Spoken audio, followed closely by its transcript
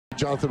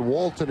Jonathan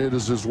Walton it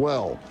is as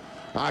well.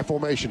 I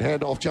formation,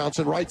 handoff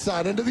Johnson, right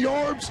side into the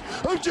arms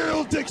of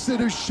Gerald Dixon,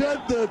 who shed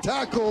the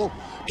tackle,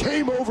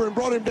 came over and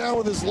brought him down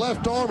with his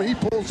left arm. He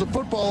pulls the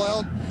football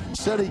out,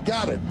 said he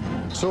got it.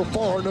 So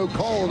far, no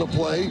call on the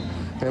play,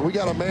 and we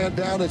got a man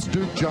down. It's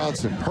Duke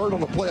Johnson. Hurt on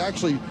the play,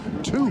 actually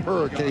 2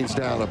 Hurricanes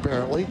down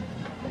apparently,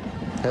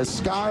 as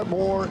Sky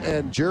Moore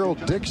and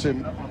Gerald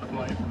Dixon.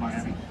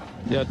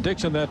 Yeah,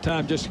 Dixon that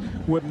time just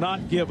would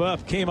not give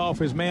up, came off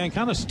his man,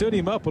 kind of stood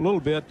him up a little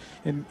bit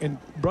and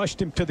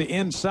brushed him to the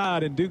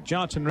inside, and Duke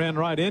Johnson ran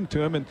right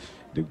into him, and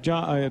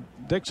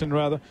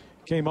Dixon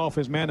came off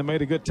his man and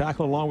made a good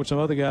tackle along with some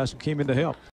other guys who came in to help.